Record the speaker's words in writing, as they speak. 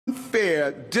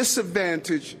unfair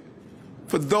disadvantage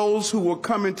for those who were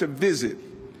coming to visit.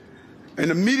 And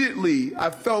immediately, I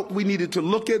felt we needed to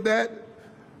look at that.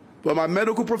 But my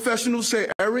medical professionals say,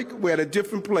 Eric, we're at a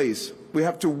different place. We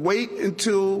have to wait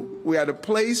until we're at a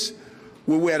place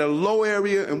where we're at a low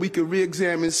area and we can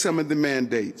re-examine some of the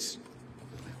mandates.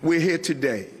 We're here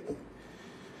today.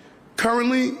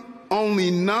 Currently, only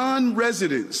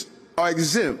non-residents are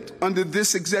exempt under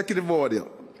this executive order.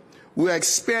 We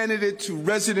expanded it to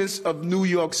residents of New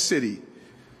York City.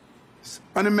 It's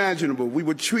unimaginable. We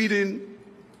were treating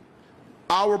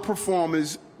our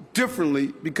performers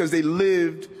differently because they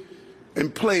lived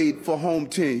and played for home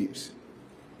teams.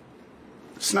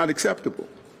 It's not acceptable.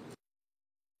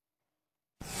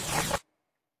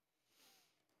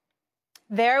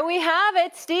 There we have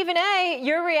it. Stephen A.,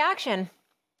 your reaction.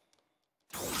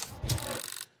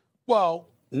 Well,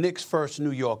 Knicks first,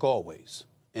 New York always.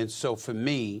 And so for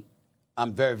me,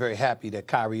 I'm very, very happy that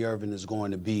Kyrie Irving is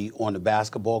going to be on the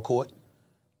basketball court.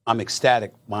 I'm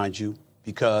ecstatic, mind you,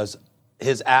 because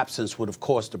his absence would have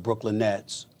cost the Brooklyn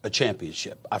Nets a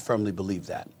championship. I firmly believe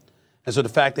that. And so the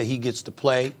fact that he gets to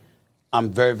play, I'm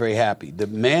very, very happy. The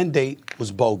mandate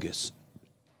was bogus.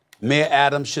 Mayor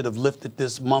Adams should have lifted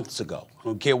this months ago. I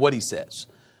don't care what he says.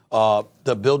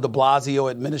 The Bill de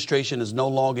Blasio administration is no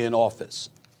longer in office.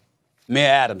 Mayor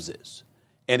Adams is.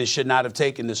 And it should not have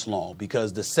taken this long,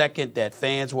 because the second that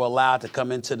fans were allowed to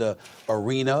come into the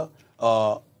arena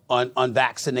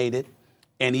unvaccinated,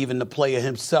 and even the player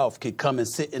himself could come and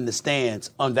sit in the stands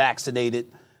unvaccinated,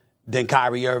 then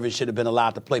Kyrie Irving should have been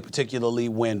allowed to play, particularly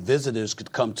when visitors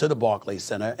could come to the Barclays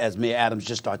Center, as Mayor Adams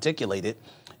just articulated,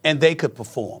 and they could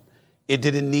perform. It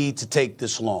didn't need to take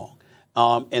this long.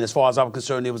 And as far as I'm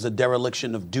concerned, it was a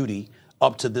dereliction of duty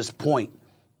up to this point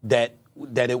that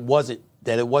it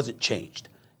wasn't changed.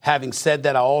 Having said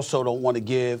that, I also don't want to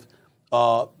give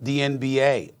the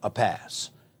NBA a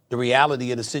pass. The reality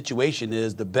of the situation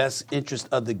is the best interest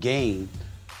of the game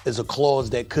is a clause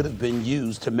that could have been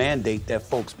used to mandate that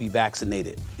folks be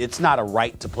vaccinated. It's not a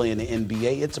right to play in the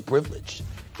NBA. It's a privilege.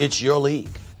 It's your league.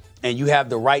 And you have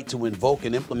the right to invoke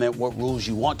and implement what rules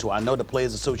you want to. I know the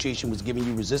Players Association was giving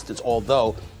you resistance,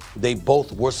 although they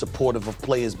both were supportive of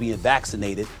players being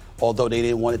vaccinated, although they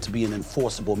didn't want it to be an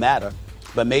enforceable matter.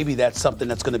 But maybe that's something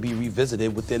that's going to be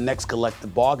revisited with their next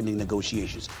collective bargaining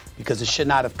negotiations, because it should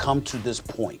not have come to this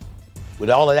point. With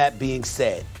all of that being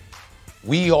said,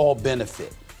 we all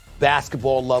benefit,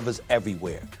 basketball lovers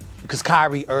everywhere, because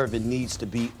Kyrie Irving needs to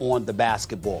be on the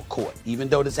basketball court. Even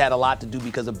though this had a lot to do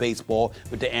because of baseball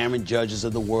with the Aaron Judges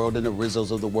of the world and the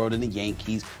Rizzos of the world and the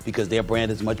Yankees, because their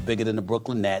brand is much bigger than the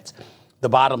Brooklyn Nets. The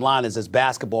bottom line is, as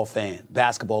basketball fans,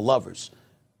 basketball lovers,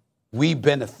 we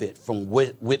benefit from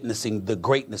witnessing the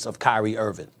greatness of Kyrie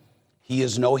Irving. He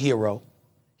is no hero.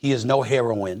 He is no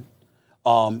heroine.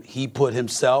 He put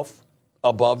himself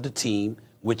above the team,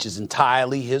 which is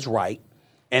entirely his right.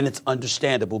 And it's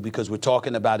understandable, because we're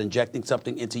talking about injecting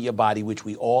something into your body, which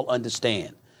we all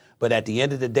understand. But at the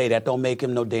end of the day, that don't make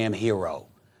him no damn hero,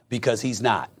 because he's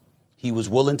not. He was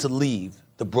willing to leave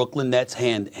the Brooklyn Nets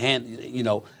hanging,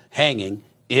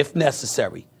 if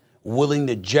necessary, willing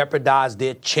to jeopardize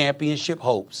their championship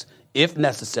hopes, if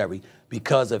necessary,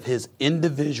 because of his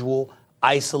individual,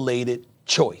 isolated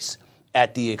choice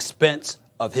at the expense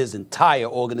of his entire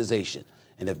organization.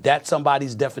 And if that's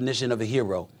somebody's definition of a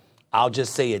hero, I'll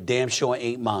just say it damn sure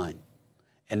ain't mine.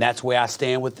 And that's where I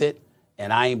stand with it,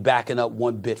 and I ain't backing up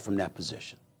one bit from that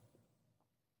position.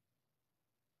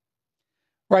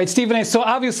 Right, Stephen A. So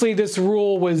obviously this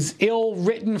rule was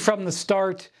ill-written from the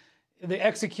start. The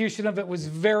execution of it was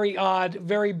very odd,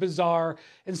 very bizarre.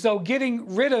 And so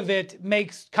getting rid of it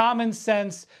makes common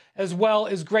sense, as well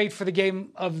as great for the game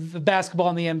of the basketball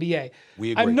in the NBA.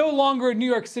 We agree. I'm no longer a New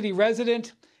York City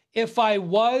resident. If I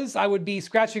was, I would be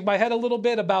scratching my head a little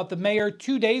bit about the mayor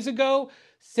 2 days ago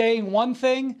saying one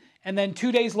thing and then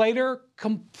 2 days later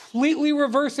completely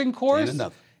reversing course.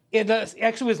 It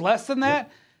actually was less than that.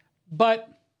 Yep.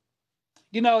 But,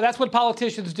 you know, that's what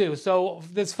politicians do. So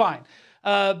that's fine.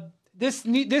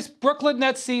 This Brooklyn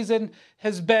Nets season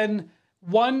has been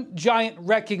one giant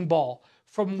wrecking ball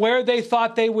from where they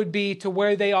thought they would be to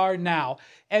where they are now.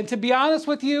 And to be honest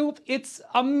with you, it's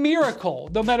a miracle,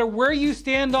 no matter where you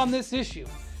stand on this issue.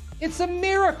 It's a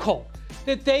miracle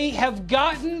that they have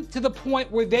gotten to the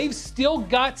point where they've still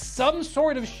got some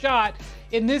sort of shot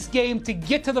in this game to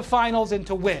get to the finals and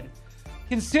to win.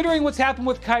 Considering what's happened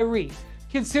with Kyrie,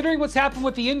 considering what's happened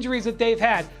with the injuries that they've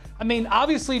had, I mean,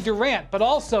 obviously Durant, but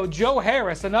also Joe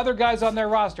Harris and other guys on their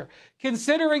roster,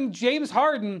 considering James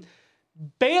Harden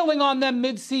bailing on them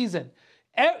mid-season,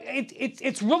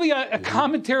 It's really a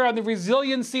commentary on the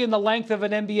resiliency and the length of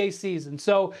an NBA season.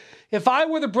 So if I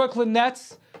were the Brooklyn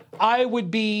Nets, I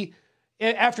would be,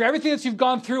 after everything that you've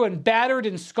gone through and battered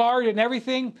and scarred and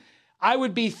everything, I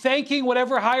would be thanking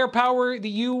whatever higher power that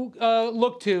you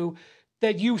look to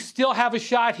that you still have a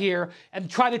shot here and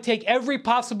try to take every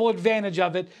possible advantage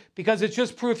of it, because it's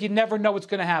just proof you never know what's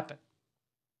going to happen.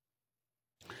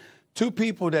 Two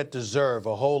people that deserve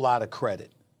a whole lot of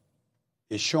credit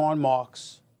is Sean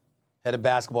Marks, head of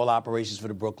basketball operations for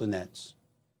the Brooklyn Nets,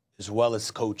 as well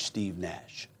as Coach Steve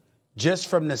Nash. Just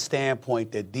from the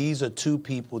standpoint that these are two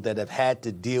people that have had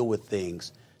to deal with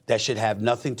things that should have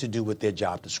nothing to do with their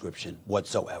job description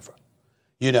whatsoever.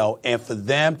 You know, and for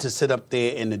them to sit up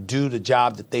there and to do the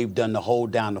job that they've done to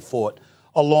hold down the fort,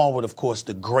 along with, of course,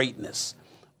 the greatness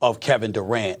of Kevin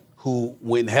Durant, who,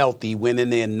 when healthy, went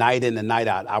in there night in and night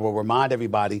out. I will remind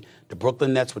everybody, the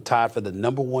Brooklyn Nets were tied for the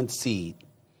 #1 seed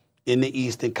in the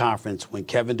Eastern Conference when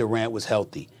Kevin Durant was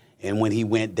healthy and when he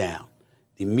went down.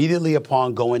 Immediately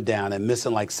upon going down and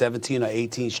missing like 17 or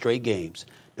 18 straight games,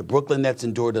 the Brooklyn Nets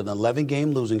endured an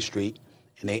 11-game losing streak,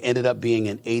 and they ended up being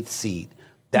an 8th seed.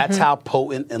 That's how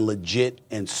potent and legit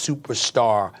and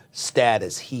superstar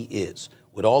status he is.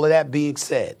 With all of that being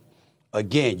said,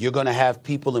 again, you're going to have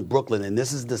people in Brooklyn, and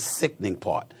this is the sickening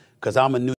part, because I'm a New